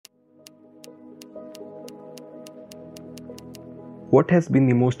What has been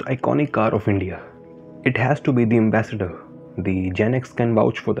the most iconic car of India? It has to be the Ambassador. The Gen X can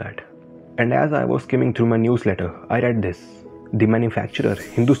vouch for that. And as I was skimming through my newsletter, I read this. The manufacturer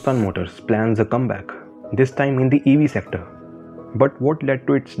Hindustan Motors plans a comeback, this time in the EV sector. But what led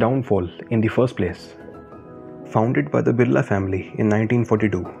to its downfall in the first place? Founded by the Birla family in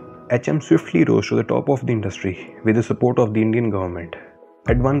 1942, HM swiftly rose to the top of the industry with the support of the Indian government.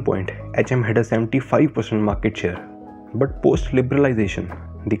 At one point, HM had a 75% market share. But post-liberalization,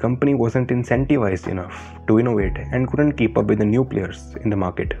 the company wasn't incentivized enough to innovate and couldn't keep up with the new players in the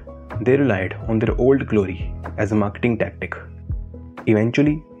market. They relied on their old glory as a marketing tactic.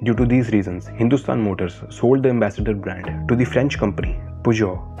 Eventually, due to these reasons, Hindustan Motors sold the Ambassador brand to the French company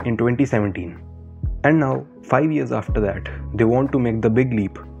Peugeot in 2017. And now, 5 years after that, they want to make the big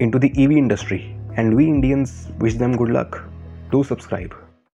leap into the EV industry, and we Indians wish them good luck. Do subscribe.